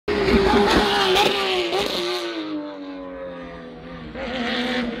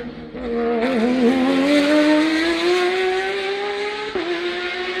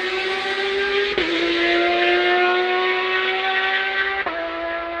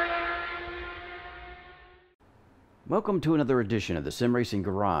Welcome to another edition of the Sim Racing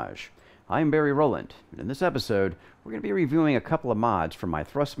Garage. I'm Barry Rowland, and in this episode, we're going to be reviewing a couple of mods for my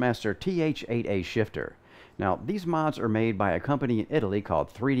Thrustmaster TH8A shifter. Now, these mods are made by a company in Italy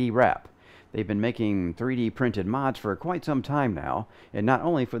called 3D Wrap. They've been making 3D printed mods for quite some time now, and not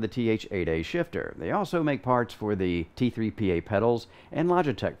only for the TH8A shifter, they also make parts for the T3PA pedals and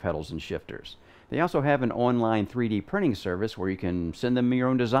Logitech pedals and shifters. They also have an online 3D printing service where you can send them your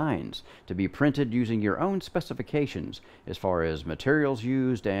own designs to be printed using your own specifications as far as materials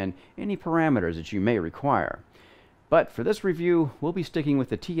used and any parameters that you may require. But for this review, we'll be sticking with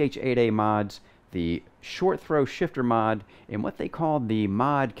the TH8A mods, the short throw shifter mod, and what they call the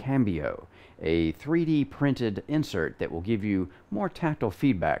mod Cambio, a 3D printed insert that will give you more tactile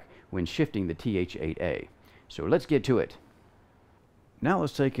feedback when shifting the TH8A. So let's get to it. Now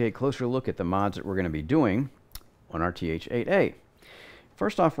let's take a closer look at the mods that we're going to be doing on our TH8A.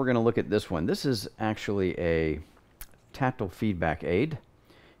 First off, we're going to look at this one. This is actually a tactile feedback aid,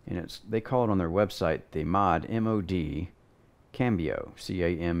 and they call it on their website the mod MOD Cambio,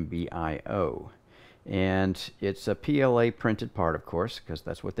 C-A-M-B-I-O. And it's a PLA printed part, of course, because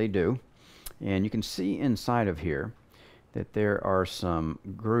that's what they do. And you can see inside of here that there are some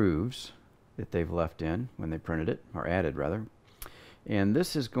grooves that they've left in when they printed it, or added rather. And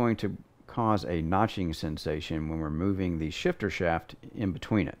this is going to cause a notching sensation when we're moving the shifter shaft in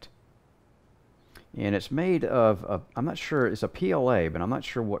between it. And it's made of, I'm not sure, it's a PLA, but I'm not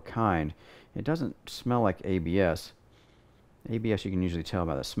sure what kind. It doesn't smell like ABS. ABS you can usually tell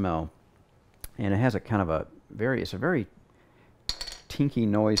by the smell. And it has a kind of it's a very tinky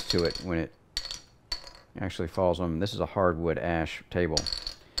noise to it when it actually falls on. This is a hardwood ash table.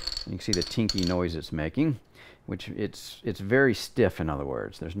 You can see the tinky noise it's making, which it's very stiff, in other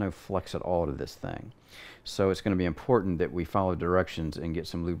words. There's no flex at all to this thing. So it's going to be important that we follow directions and get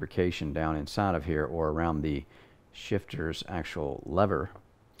some lubrication down inside of here or around the shifter's actual lever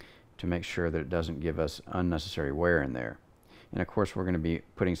to make sure that it doesn't give us unnecessary wear in there. And of course we're going to be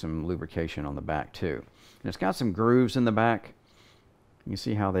putting some lubrication on the back too. And it's got some grooves in the back. You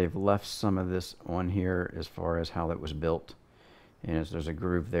see how they've left some of this on here as far as how it was built. And there's a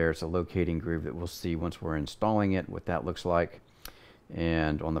groove there. It's a locating groove that we'll see once we're installing it, what that looks like.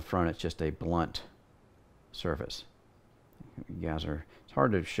 And on the front, it's just a blunt surface. You guys it's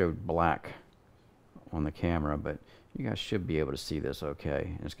hard to show black on the camera, but you guys should be able to see this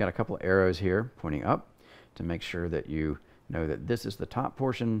okay. And it's got a couple of arrows here pointing up to make sure that you know that this is the top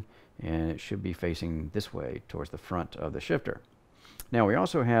portion, and it should be facing this way towards the front of the shifter. Now, we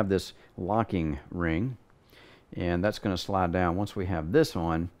also have this locking ring, and that's going to slide down. Once we have this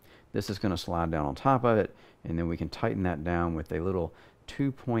on, this is going to slide down on top of it, and then we can tighten that down with a little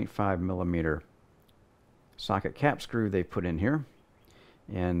 2.5 millimeter socket cap screw they put in here,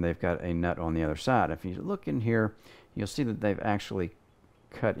 and they've got a nut on the other side. If you look in here, you'll see that they've actually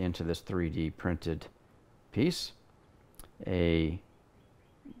cut into this 3D printed piece a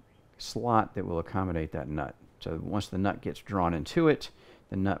slot that will accommodate that nut. So once the nut gets drawn into it,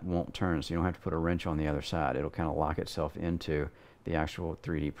 the nut won't turn, so you don't have to put a wrench on the other side. It'll kind of lock itself into the actual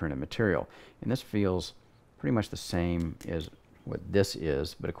 3D printed material. And this feels pretty much the same as what this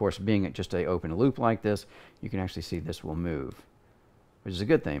is, but of course, being just an open loop like this, you can actually see this will move, which is a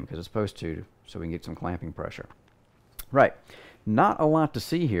good thing because it's supposed to, so we can get some clamping pressure. Right, not a lot to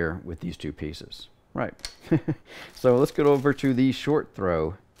see here with these two pieces. Right, so let's go over to the short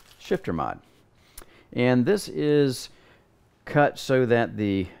throw shifter mod. And this is cut so that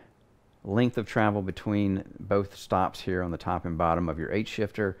the length of travel between both stops here on the top and bottom of your H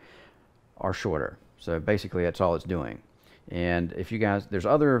shifter are shorter. So basically that's all it's doing. And if you guys, there's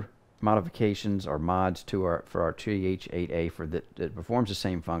other modifications or mods to for our TH8A that performs the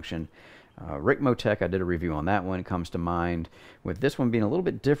same function. Ricmotech, I did a review on that one. It comes to mind. With this one being a little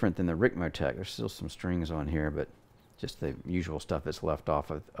bit different than the Ricmotech, there's still some strings on here, but just the usual stuff that's left off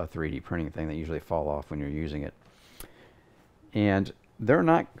of a 3D printing thing that usually fall off when you're using it. And they're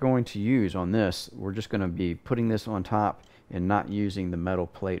not going to use on this. We're just going to be putting this on top and not using the metal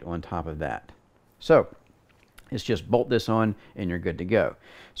plate on top of that. So it's just bolt this on and you're good to go.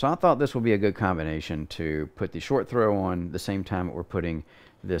 So I thought this would be a good combination to put the short throw on the same time that we're putting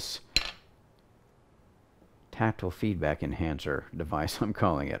this tactile feedback enhancer device, I'm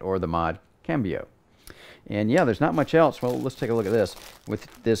calling it, or the mod Cambio. And yeah, there's not much else. Well, let's take a look at this.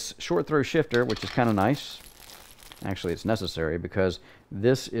 With this short throw shifter, which is kind of nice. Actually, it's necessary because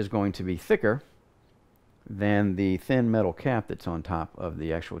this is going to be thicker than the thin metal cap that's on top of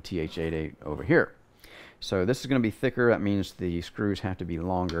the actual TH8A over here. So this is going to be thicker. That means the screws have to be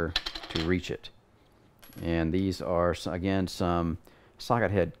longer to reach it. And these are, again, some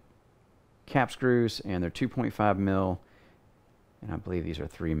socket head cap screws, and they're 2.5 mil, and I believe these are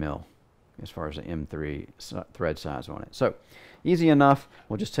 3 mil as far as the M3 thread size on it. So easy enough.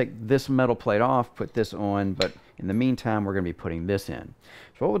 We'll just take this metal plate off, put this on, but in the meantime we're going to be putting this in.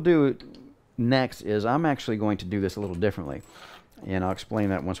 So what we'll do next is I'm actually going to do this a little differently, and I'll explain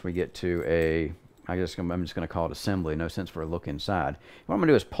that once we get to I'm just going to call it assembly. No sense for a look inside. What I'm going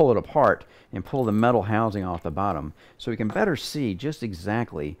to do is pull it apart and pull the metal housing off the bottom so we can better see just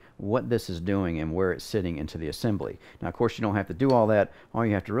exactly what this is doing and where it's sitting into the assembly. Now, of course, you don't have to do all that. All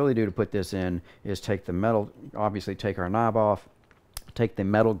you have to really do to put this in is take the metal, obviously take our knob off, take the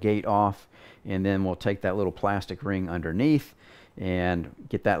metal gate off, and then we'll take that little plastic ring underneath and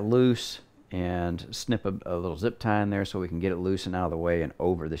get that loose and snip a little zip tie in there so we can get it loose and out of the way and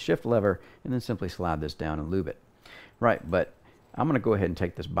over the shift lever, and then simply slide this down and lube it. Right, but I'm going to go ahead and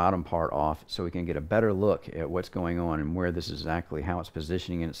take this bottom part off so we can get a better look at what's going on and where this is exactly, how it's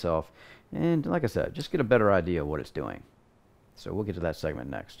positioning itself, and like I said, just get a better idea of what it's doing. So we'll get to that segment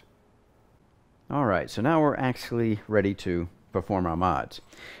next. Alright, so now we're actually ready to perform our mods.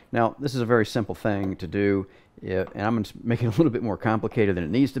 Now, this is a very simple thing to do, and I'm going to make it a little bit more complicated than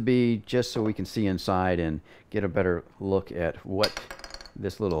it needs to be, just so we can see inside and get a better look at what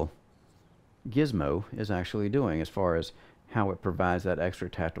this little gizmo is actually doing as far as how it provides that extra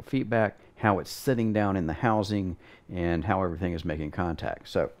tactile feedback, how it's sitting down in the housing, and how everything is making contact.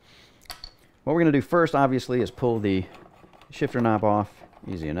 So what we're going to do first, obviously, is pull the shifter knob off.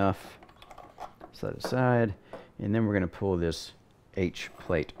 Easy enough. Set it aside. And then we're going to pull this H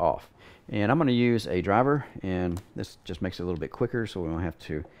plate off. And I'm going to use a driver, and this just makes it a little bit quicker so we don't have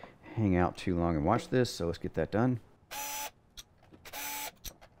to hang out too long and watch this. So let's get that done.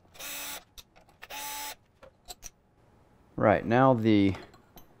 Right, now the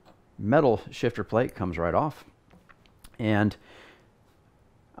metal shifter plate comes right off. And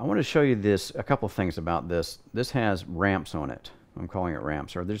I want to show you a couple things about this. This has ramps on it. I'm calling it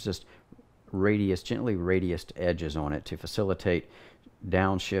ramps, or there's just gently radiused edges on it to facilitate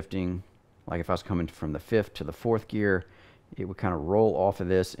downshifting. Like if I was coming from the 5th to the 4th gear, it would kind of roll off of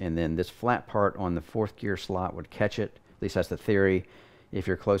this, and then this flat part on the 4th gear slot would catch it. At least that's the theory. If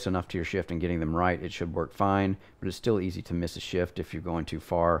you're close enough to your shift and getting them right, it should work fine, but it's still easy to miss a shift if you're going too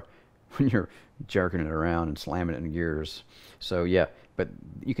far when you're jerking it around and slamming it in gears. So yeah, but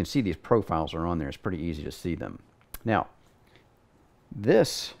you can see these profiles are on there. It's pretty easy to see them. Now,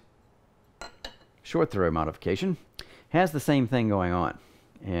 this short throw modification has the same thing going on,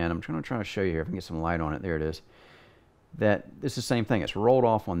 and I'm trying to show you here if I can get some light on it. There it is. That this is the same thing. It's rolled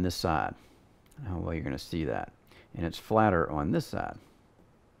off on this side. How well you're going to see that, and it's flatter on this side.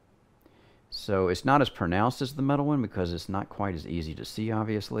 So it's not as pronounced as the metal one because it's not quite as easy to see,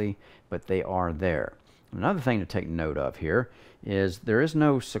 obviously, but they are there. Another thing to take note of here is there is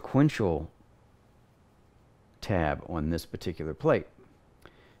no sequential tab on this particular plate.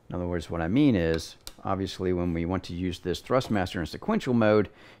 In other words, what I mean is, obviously, when we want to use this Thrustmaster in sequential mode,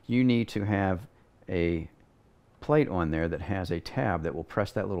 you need to have a plate on there that has a tab that will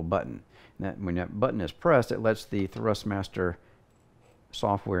press that little button. And when that button is pressed, it lets the Thrustmaster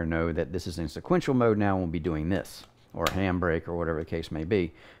software know that this is in sequential mode now, and we'll be doing this, or a handbrake, or whatever the case may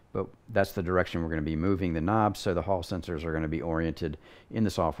be. But that's the direction we're going to be moving the knob, so the hall sensors are going to be oriented in the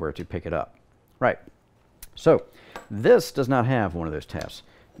software to pick it up. Right. So this does not have one of those tabs.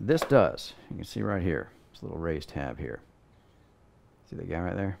 This does. You can see right here. This little raised tab here. See the guy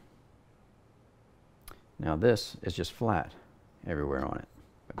right there? Now this is just flat everywhere on it.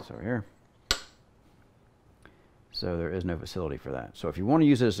 Put this over here. So there is no facility for that. So if you want to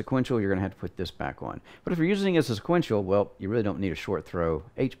use it as sequential, you're going to have to put this back on. But if you're using it as a sequential, well, you really don't need a short throw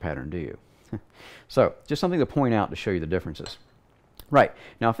H pattern, do you? So just something to point out to show you the differences. Right.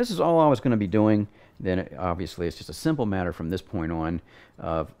 Now if this is all I was going to be doing, then obviously it's just a simple matter from this point on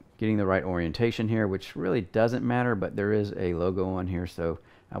of getting the right orientation here, which really doesn't matter, but there is a logo on here, so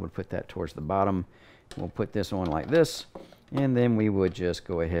I would put that towards the bottom. We'll put this on like this, and then we would just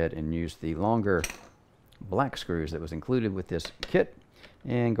go ahead and use the longer black screws that was included with this kit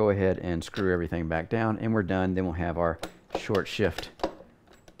and go ahead and screw everything back down, and we're done. Then we'll have our short shift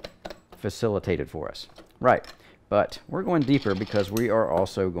facilitated for us. Right, but we're going deeper because we are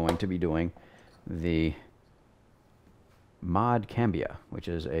also going to be doing the mod cambia, which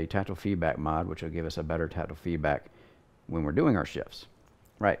is a tactile feedback mod, which will give us a better tactile feedback when we're doing our shifts.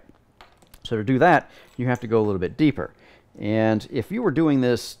 Right. So to do that, you have to go a little bit deeper. And if you were doing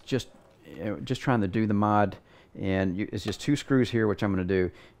this just trying to do the mod, and it's just 2 screws here, which I'm going to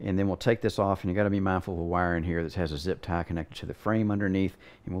do, and then we'll take this off, and you got to be mindful of a wire in here that has a zip tie connected to the frame underneath,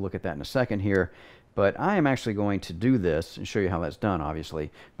 and we'll look at that in a second here. But I am actually going to do this and show you how that's done,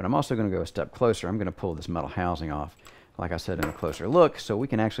 obviously. But I'm also going to go a step closer. I'm going to pull this metal housing off, like I said, in a closer look, so we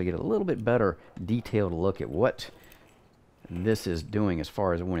can actually get a little bit better detailed look at what this is doing as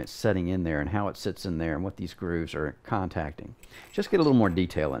far as when it's setting in there and how it sits in there and what these grooves are contacting. Just get a little more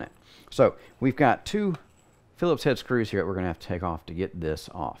detail in it. So we've got 2 Phillips head screws here that we're going to have to take off to get this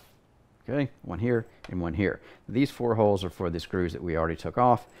off. Okay, one here and one here. These 4 holes are for the screws that we already took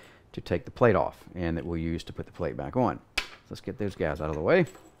off to take the plate off and that we'll use to put the plate back on. So let's get those guys out of the way.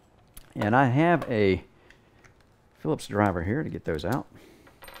 And I have a Phillips driver here to get those out.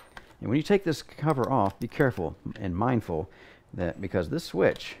 And when you take this cover off, be careful and mindful that because this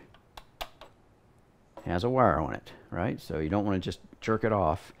switch has a wire on it, right? So you don't want to just jerk it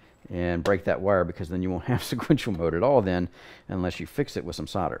off and break that wire, because then you won't have sequential mode at all then unless you fix it with some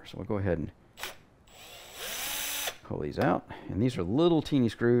solder. So we'll go ahead and pull these out. And these are little teeny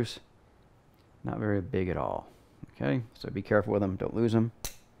screws, not very big at all. Okay, so be careful with them, don't lose them.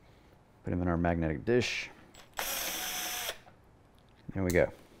 Put them in our magnetic dish. There we go.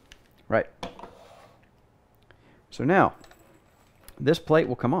 Right. So now, this plate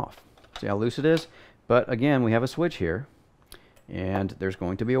will come off. See how loose it is? But again, we have a switch here, and there's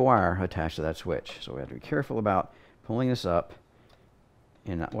going to be a wire attached to that switch. So we have to be careful about pulling this up.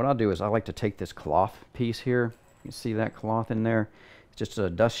 And what I'll do is I like to take this cloth piece here. You can see that cloth in there. It's just a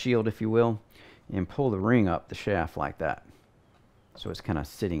dust shield, if you will, and pull the ring up the shaft like that. So it's kind of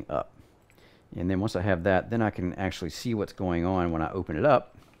sitting up. And then once I have that, then I can actually see what's going on when I open it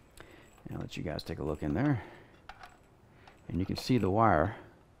up. I'll let you guys take a look in there. And you can see the wire.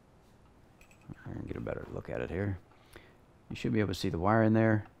 I'm going to get a better look at it here. You should be able to see the wire in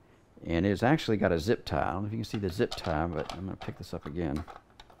there. And it's actually got a zip tie. I don't know if you can see the zip tie, but I'm going to pick this up again.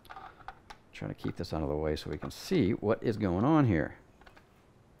 Try to keep this out of the way so we can see what is going on here.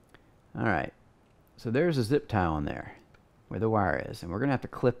 Alright, so there's a zip tie on there where the wire is. And we're going to have to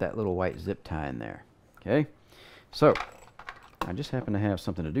clip that little white zip tie in there. Okay, so I just happen to have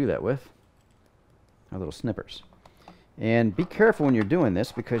something to do that with. Our little snippers. And be careful when you're doing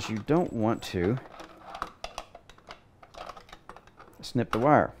this, because you don't want to snip the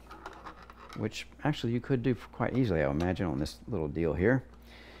wire, which actually you could do quite easily, I would imagine, on this little deal here.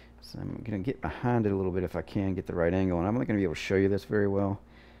 So I'm going to get behind it a little bit if I can get the right angle, and I'm not going to be able to show you this very well,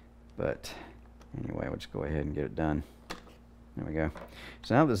 but anyway, we'll just go ahead and get it done. There we go.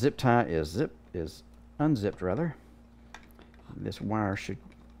 So now the zip tie is unzipped rather. This wire should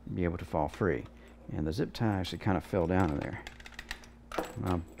be able to fall free, and the zip tie actually kind of fell down in there.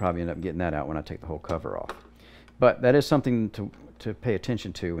 I'll probably end up getting that out when I take the whole cover off, but that is something to pay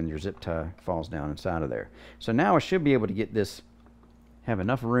attention to when your zip tie falls down inside of there. So now I should be able to get this, have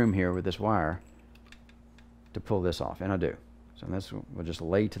enough room here with this wire to pull this off, and I do. So this will just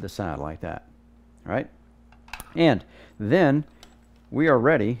lay to the side like that. All right, and then we are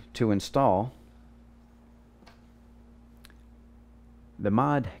ready to install the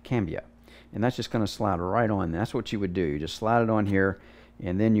mod cambia, and that's just going to slide right on. That's what you would do. You just slide it on here,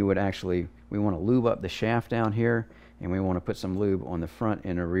 and then you would actually, we want to lube up the shaft down here, and we want to put some lube on the front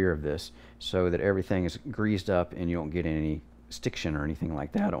and the rear of this so that everything is greased up and you don't get any stiction or anything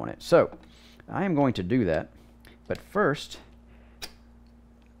like that on it. So I am going to do that, but first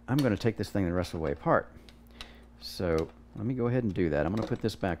I'm going to take this thing the rest of the way apart. So let me go ahead and do that. I'm going to put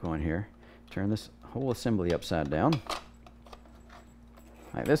this back on here, turn this whole assembly upside down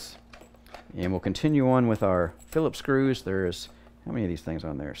like this, and we'll continue on with our Phillips screws. There's, how many of these things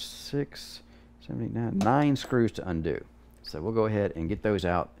on there? 6, 7, 8, 9, 9 screws to undo. So we'll go ahead and get those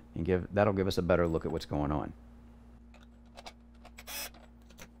out, and that'll give us a better look at what's going on.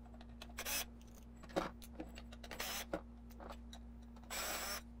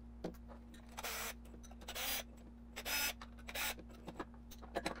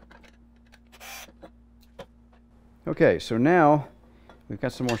 Okay, so now we've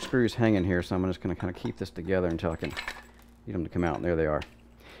got some more screws hanging here, so I'm just going to kind of keep this together until I can get them to come out, and there they are.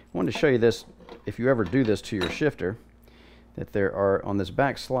 I wanted to show you this, if you ever do this to your shifter, that there are, on this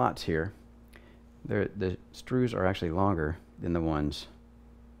back slots here, the screws are actually longer than the ones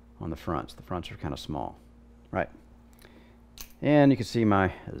on the fronts. The fronts are kind of small. Right. And you can see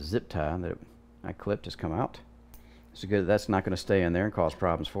my zip tie that I clipped has come out. It's good. That's not going to stay in there and cause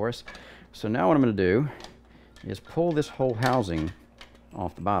problems for us. So now what I'm going to do is pull this whole housing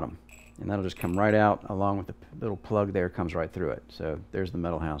off the bottom, and that'll just come right out along with the little plug there, comes right through it. So there's the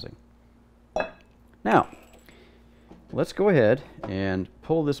metal housing. Now let's go ahead and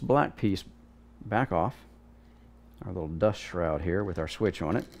pull this black piece back off, our little dust shroud here with our switch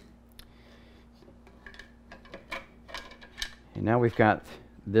on it. And now we've got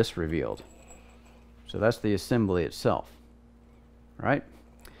this revealed. So that's the assembly itself. Right?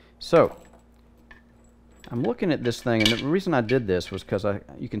 So I'm looking at this thing, and the reason I did this was because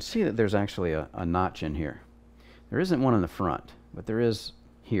you can see that there's actually a notch in here. There isn't one in the front, but there is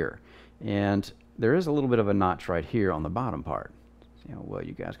here. And there is a little bit of a notch right here on the bottom part. See how well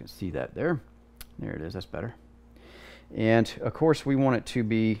you guys can see that there. There it is, that's better. And of course we want it to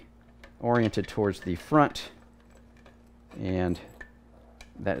be oriented towards the front, and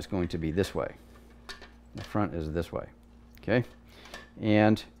that is going to be this way. The front is this way, okay?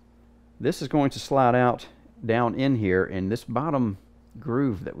 And this is going to slide out down in here, and this bottom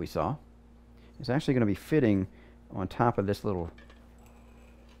groove that we saw is actually going to be fitting on top of this little,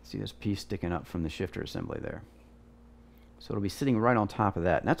 see this piece sticking up from the shifter assembly there. So it'll be sitting right on top of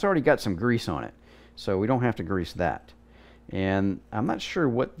that. And that's already got some grease on it, so we don't have to grease that. And I'm not sure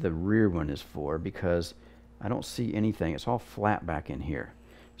what the rear one is for, because I don't see anything. It's all flat back in here.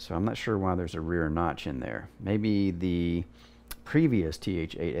 So I'm not sure why there's a rear notch in there. Maybe the previous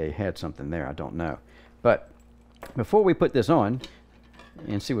TH8A had something there, I don't know. But before we put this on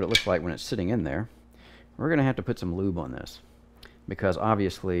and see what it looks like when it's sitting in there, we're going to have to put some lube on this, because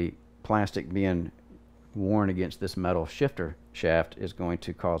obviously plastic being worn against this metal shifter shaft is going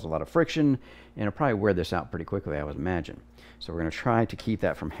to cause a lot of friction, and it'll probably wear this out pretty quickly, I would imagine. So we're going to try to keep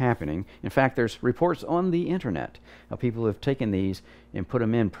that from happening. In fact, there's reports on the internet of people who have taken these and put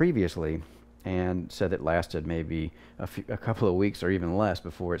them in previously and said it lasted maybe a couple of weeks or even less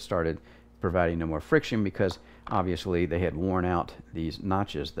before it started providing no more friction, because obviously they had worn out these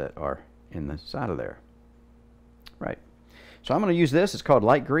notches that are in the side of there. Right. So I'm going to use this. It's called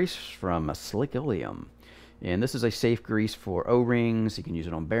light grease from Slickoleum. And this is a safe grease for O-rings. You can use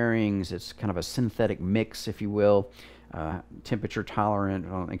it on bearings. It's kind of a synthetic mix, if you will. Temperature tolerant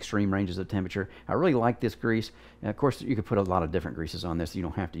on extreme ranges of temperature. I really like this grease. And of course, you could put a lot of different greases on this. You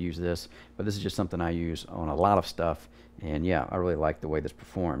don't have to use this, but this is just something I use on a lot of stuff. And yeah, I really like the way this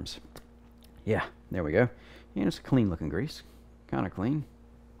performs. Yeah, there we go. And it's a clean looking grease. Kind of clean.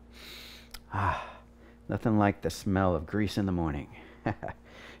 Ah, nothing like the smell of grease in the morning.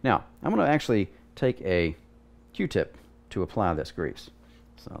 Now, I'm going to actually take a Q-tip to apply this grease.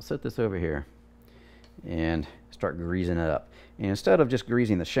 So I'll set this over here and start greasing it up. And instead of just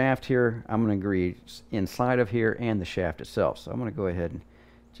greasing the shaft here, I'm going to grease inside of here and the shaft itself. So I'm going to go ahead and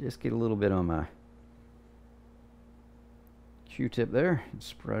just get a little bit on my Q-tip there and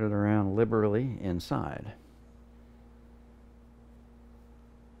spread it around liberally inside.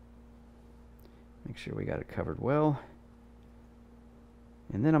 Make sure we got it covered well.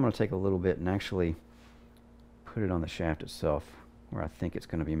 And then I'm going to take a little bit and actually put it on the shaft itself where I think it's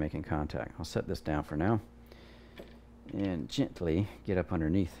going to be making contact. I'll set this down for now and gently get up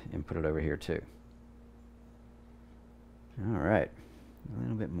underneath and put it over here too. Alright, a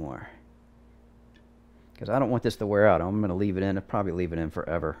little bit more, because I don't want this to wear out. I'm going to leave it in. I'll probably leave it in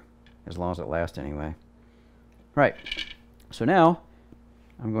forever, as long as it lasts anyway. Right, so now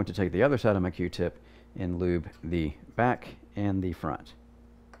I'm going to take the other side of my Q-tip and lube the back and the front.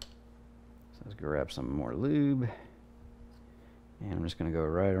 So let's grab some more lube, and I'm just going to go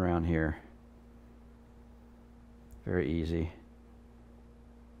right around here. Very easy.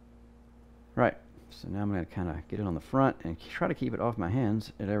 Right, so now I'm going to kind of get it on the front and try to keep it off my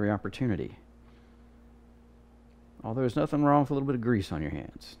hands at every opportunity. Although there's nothing wrong with a little bit of grease on your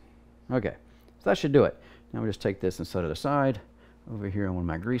hands. Okay, so that should do it. Now we just take this and set it aside over here on one of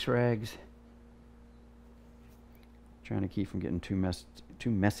my grease rags. Trying to keep from getting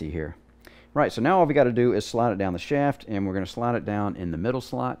too messy here. Right, so now all we got to do is slide it down the shaft, and we're going to slide it down in the middle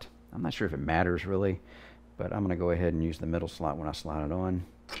slot. I'm not sure if it matters really, but I'm going to go ahead and use the middle slot when I slide it on.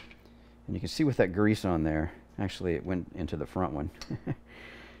 And you can see with that grease on there, actually it went into the front one.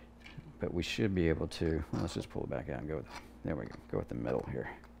 But we should be able to, well, let's just pull it back out and go with, there we go, go with the middle here.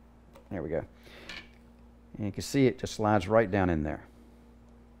 There we go. And you can see it just slides right down in there.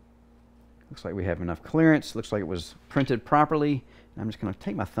 Looks like we have enough clearance. Looks like it was printed properly. I'm just going to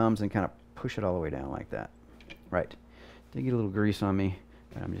take my thumbs and kind of push it all the way down like that. Right. Did get a little grease on me,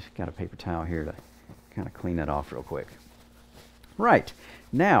 but I'm just got a paper towel here to kind of clean that off real quick. Right.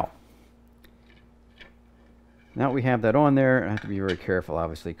 Now we have that on there. I have to be very careful,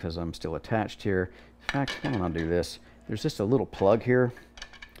 obviously, because I'm still attached here. In fact, why don't I do this? There's just a little plug here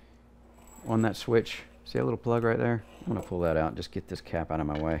on that switch. See a little plug right there? I'm going to pull that out and just get this cap out of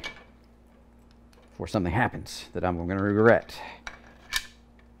my way before something happens that I'm going to regret.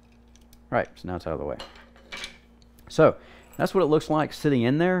 Right, so now it's out of the way. So that's what it looks like sitting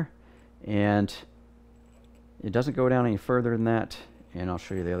in there, and it doesn't go down any further than that, and I'll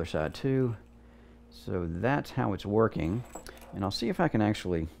show you the other side too. So that's how it's working, and I'll see if I can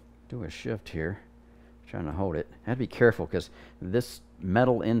actually do a shift here trying to hold it. I have to be careful because this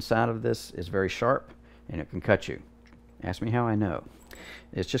metal inside of this is very sharp and it can cut you. Ask me how I know.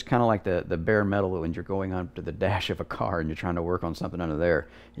 It's just kind of like the bare metal when you're going onto the dash of a car and you're trying to work on something under there.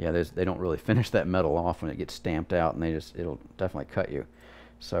 Yeah, they don't really finish that metal off when it gets stamped out, and it'll definitely cut you.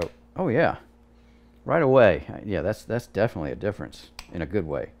 So, oh yeah, right away. Yeah, that's definitely a difference in a good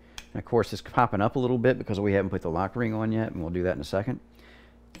way. And of course, it's popping up a little bit because we haven't put the lock ring on yet, and we'll do that in a second.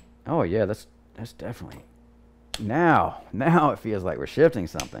 Oh yeah, that's definitely. Now it feels like we're shifting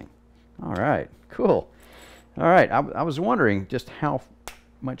something. All right, cool. All right, I was wondering just how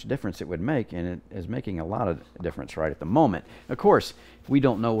much difference it would make, and it is making a lot of difference right at the moment. Of course, we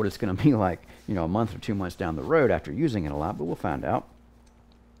don't know what it's going to be like, you know, a month or 2 months down the road after using it a lot, but we'll find out.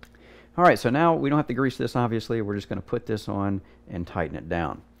 All right, so now we don't have to grease this, obviously. We're just going to put this on and tighten it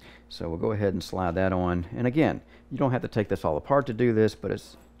down. So we'll go ahead and slide that on. And again, you don't have to take this all apart to do this, but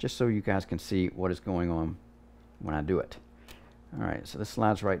it's just so you guys can see what is going on when I do it. All right, so this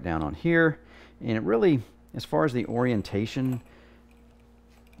slides right down on here. And it really, as far as the orientation,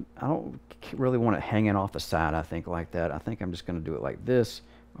 I don't really want it hanging off the side, I think, like that. I think I'm just going to do it like this,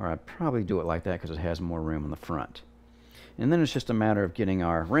 or I'd probably do it like that because it has more room on the front. And then it's just a matter of getting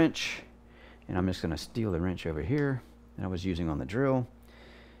our wrench, and I'm just going to steal the wrench over here that I was using on the drill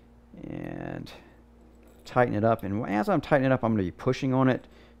and tighten it up. And as I'm tightening it up, I'm going to be pushing on it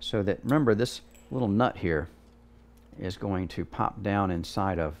so that, remember, this little nut here is going to pop down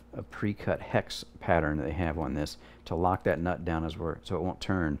inside of a pre-cut hex pattern that they have on this to lock that nut down so it won't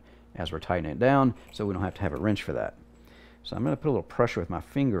turn as we're tightening it down, so we don't have to have a wrench for that. So I'm going to put a little pressure with my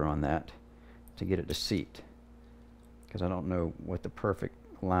finger on that to get it to seat, because I don't know what the perfect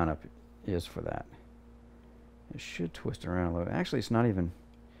lineup is for that. It should twist around a little. Actually, it's not even,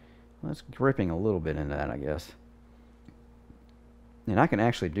 well, it's gripping a little bit into that, I guess. And I can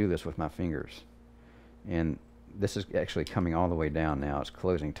actually do this with my fingers. And this is actually coming all the way down now. It's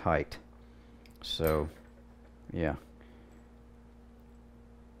closing tight. So, yeah.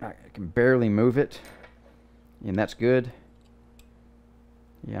 I can barely move it, and that's good.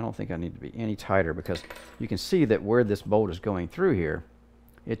 Yeah, I don't think I need to be any tighter, because you can see that where this bolt is going through here,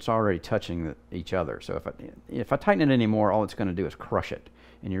 it's already touching each other. So if I tighten it anymore, all it's going to do is crush it,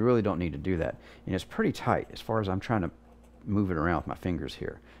 and you really don't need to do that. And it's pretty tight as far as I'm trying to move it around with my fingers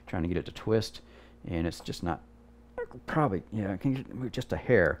here, trying to get it to twist, and it's just not. Probably, yeah, I can move just a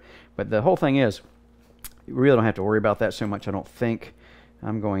hair. But the whole thing is, you really don't have to worry about that so much, I don't think.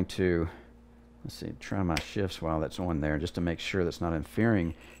 I'm going to, let's see, try my shifts while that's on there just to make sure that's not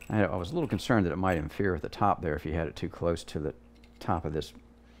interfering. I was a little concerned that it might interfere with the top there if you had it too close to the top of this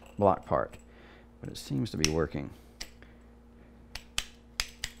block part. But it seems to be working.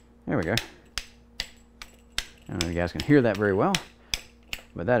 There we go. I don't know if you guys can hear that very well,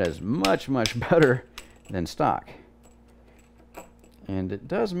 but that is much, much better than stock. And it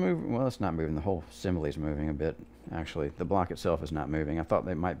does move. Well, it's not moving. The whole assembly is moving a bit. Actually, the block itself is not moving. I thought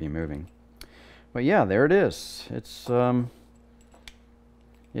they might be moving. But yeah, there it is. It's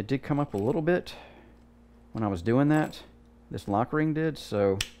it did come up a little bit when I was doing that. This lock ring did,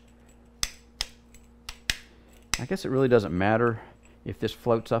 so I guess it really doesn't matter if this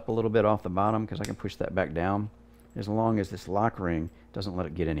floats up a little bit off the bottom, because I can push that back down as long as this lock ring doesn't let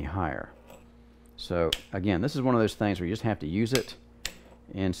it get any higher. So again, this is one of those things where you just have to use it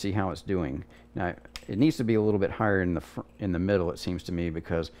and see how it's doing. Now, it needs to be a little bit higher in the middle, it seems to me,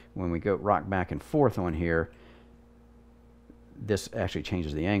 because when we go rock back and forth on here, this actually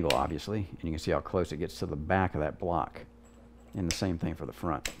changes the angle, obviously, and you can see how close it gets to the back of that block. And the same thing for the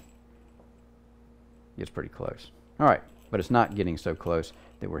front. It's pretty close. All right, but it's not getting so close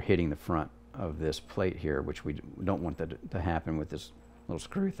that we're hitting the front of this plate here, which we don't want that to happen with this little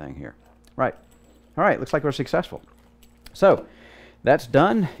screw thing here. Right. All right, looks like we're successful. So that's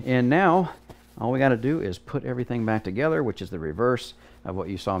done, and now all we got to do is put everything back together, which is the reverse of what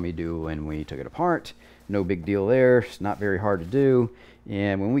you saw me do when we took it apart. No big deal there. It's not very hard to do.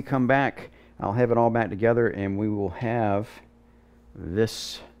 And when we come back, I'll have it all back together, and we will have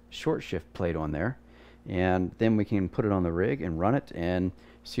this short shift plate on there. And then we can put it on the rig and run it and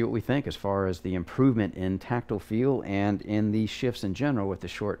see what we think as far as the improvement in tactile feel and in the shifts in general with the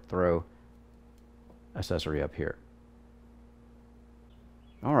short throw accessory up here.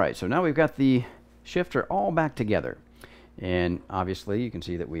 Alright, so now we've got the shifter all back together, and obviously you can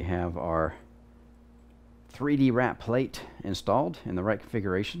see that we have our 3D wrap plate installed in the right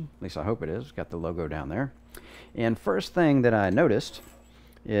configuration. At least I hope it is. It's got the logo down there. And first thing that I noticed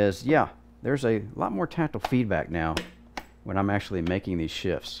is, yeah, there's a lot more tactile feedback now when I'm actually making these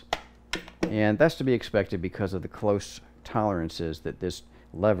shifts, and that's to be expected because of the close tolerances that this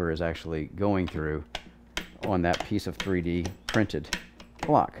lever is actually going through on that piece of 3D printed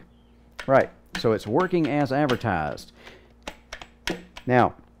block. Right, so it's working as advertised.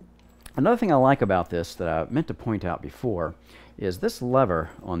 Now, another thing I like about this that I meant to point out before is this lever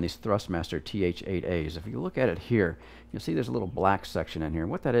on these Thrustmaster TH8As. If you look at it here, you'll see there's a little black section in here.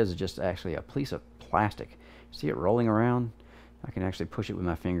 What that is just actually a piece of plastic. See it rolling around? I can actually push it with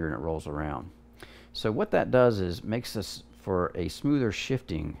my finger and it rolls around. So what that does is makes this for a smoother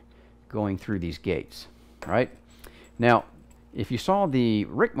shifting going through these gates. Right? Now, if you saw the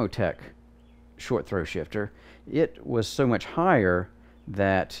Ricmotech short throw shifter, it was so much higher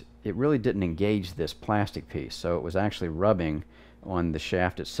that it really didn't engage this plastic piece, so it was actually rubbing on the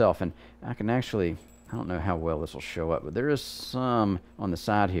shaft itself. And I can actually, I don't know how well this will show up, but there is some on the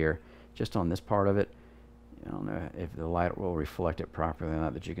side here, just on this part of it. I don't know if the light will reflect it properly or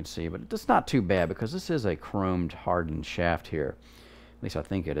not that you can see, but it's not too bad because this is a chromed hardened shaft here. At least I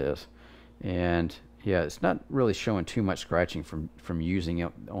think it is. And yeah, it's not really showing too much scratching from using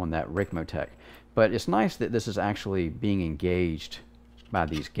it on that Ricmotech. But it's nice that this is actually being engaged by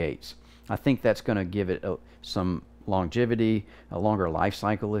these gates. I think that's going to give it some longevity, a longer life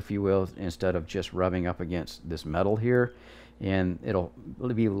cycle, if you will, instead of just rubbing up against this metal here. And it'll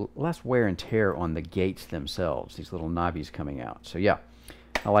be less wear and tear on the gates themselves, these little knobbies coming out. So yeah,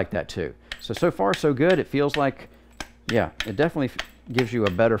 I like that too. So far so good. It feels like, yeah, it definitely gives you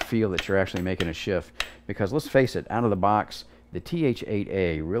a better feel that you're actually making a shift, because let's face it, out of the box, the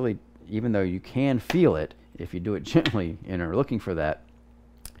TH8A really, even though you can feel it if you do it gently and are looking for that,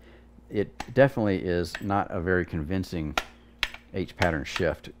 it definitely is not a very convincing H-pattern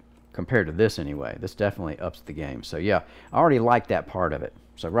shift compared to this anyway. This definitely ups the game. So yeah, I already like that part of it.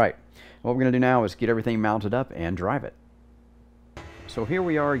 So right, what we're going to do now is get everything mounted up and drive it. So here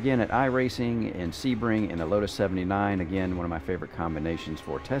we are again at iRacing in Sebring in the Lotus 79. Again, one of my favorite combinations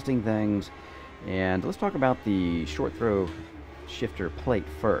for testing things. And let's talk about the short throw shifter plate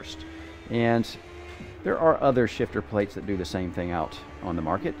first. And there are other shifter plates that do the same thing out on the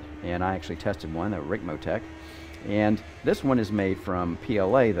market, and I actually tested one, a Ricmotech, and this one is made from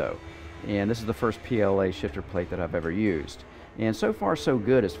PLA though, and this is the first PLA shifter plate that I've ever used, and so far so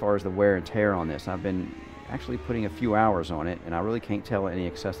good as far as the wear and tear on this. I've been actually putting a few hours on it, and I really can't tell any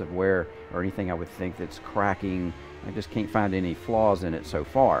excessive wear or anything I would think that's cracking. I just can't find any flaws in it so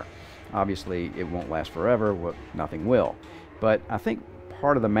far. Obviously it won't last forever, well, nothing will, but I think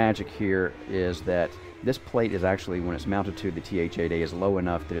part of the magic here is that this plate is actually, when it's mounted to the TH8A, is low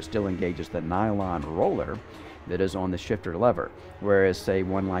enough that it still engages the nylon roller that is on the shifter lever, whereas say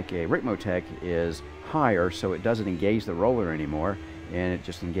one like a Ricmotech is higher, so it doesn't engage the roller anymore and it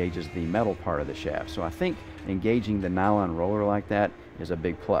just engages the metal part of the shaft. So I think engaging the nylon roller like that is a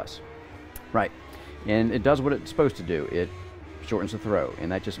big plus. Right, and it does what it's supposed to do. It shortens the throw,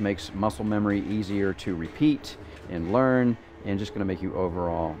 and that just makes muscle memory easier to repeat and learn, and just going to make you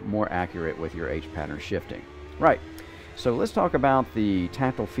overall more accurate with your H-pattern shifting. Right, so let's talk about the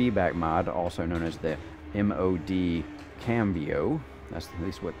tactile feedback mod, also known as the MOD Cambio. That's at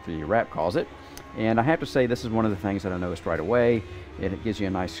least what the rap calls it. And I have to say, this is one of the things that I noticed right away. It gives you a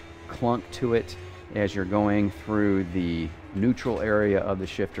nice clunk to it as you're going through the neutral area of the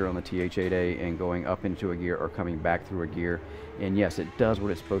shifter on the TH8A and going up into a gear or coming back through a gear. And yes, it does what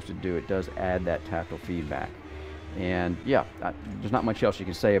it's supposed to do. It does add that tactile feedback. And yeah, there's not much else you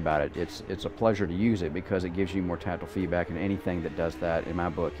can say about it. It's a pleasure to use it because it gives you more tactile feedback, and anything that does that in my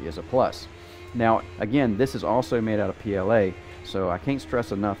book is a plus. Now again, this is also made out of PLA, so I can't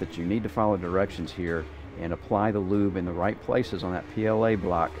stress enough that you need to follow directions here and apply the lube in the right places on that PLA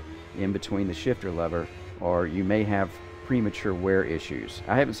block in between the shifter lever, or you may have premature wear issues.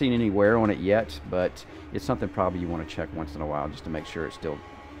 I haven't seen any wear on it yet, but it's something probably you want to check once in a while just to make sure it's still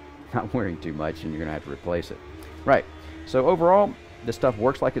not wearing too much and you're going to have to replace it. Right, so overall, this stuff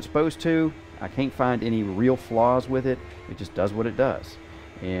works like it's supposed to. I can't find any real flaws with it. It just does what it does.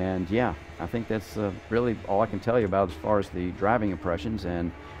 And yeah, I think that's really all I can tell you about as far as the driving impressions.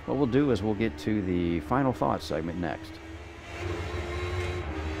 And what we'll do is we'll get to the final thoughts segment next.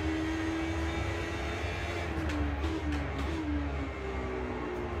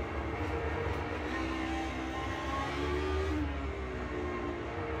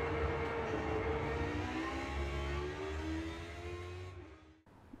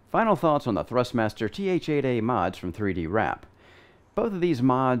 Final thoughts on the Thrustmaster TH8A mods from 3D Wrap. Both of these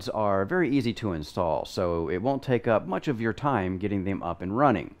mods are very easy to install, so it won't take up much of your time getting them up and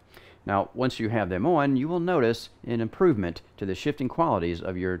running. Now, once you have them on, you will notice an improvement to the shifting qualities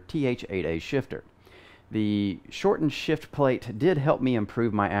of your TH8A shifter. The shortened shift plate did help me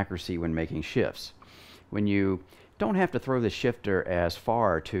improve my accuracy when making shifts. When you don't have to throw the shifter as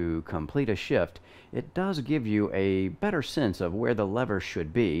far to complete a shift, it does give you a better sense of where the lever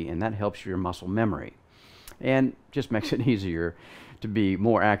should be, and that helps your muscle memory. And just makes it easier to be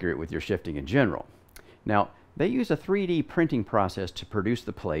more accurate with your shifting in general. Now, they use a 3D printing process to produce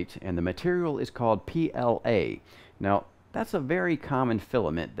the plate, and the material is called PLA. Now, that's a very common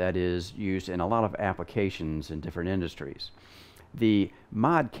filament that is used in a lot of applications in different industries. The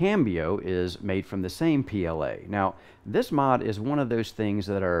mod Cambio is made from the same PLA. Now, this mod is one of those things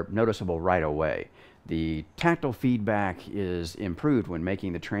that are noticeable right away. The tactile feedback is improved when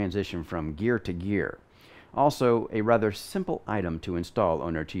making the transition from gear to gear. Also, a rather simple item to install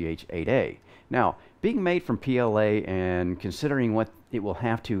on our TH8A. Now, being made from PLA and considering what it will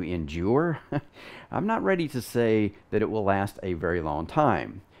have to endure, I'm not ready to say that it will last a very long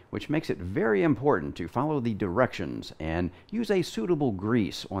time, which makes it very important to follow the directions and use a suitable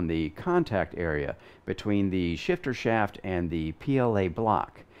grease on the contact area between the shifter shaft and the PLA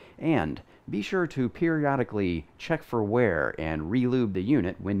block. And be sure to periodically check for wear and re-lube the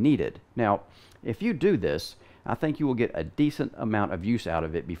unit when needed. Now, if you do this, I think you will get a decent amount of use out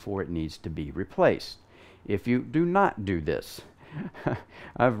of it before it needs to be replaced. If you do not do this,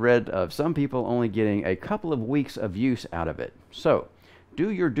 I've read of some people only getting a couple of weeks of use out of it. So,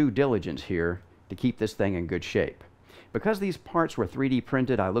 do your due diligence here to keep this thing in good shape. Because these parts were 3D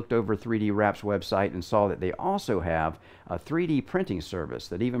printed, I looked over 3D Wrap's website and saw that they also have a 3D printing service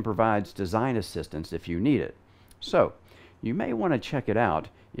that even provides design assistance if you need it. So, you may want to check it out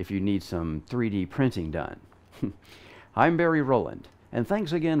if you need some 3D printing done. I'm Barry Rowland, and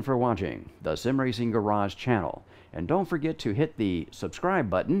thanks again for watching the Sim Racing Garage channel. And don't forget to hit the subscribe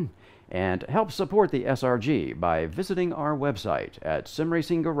button and help support the SRG by visiting our website at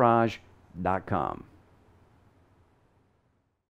simracinggarage.com.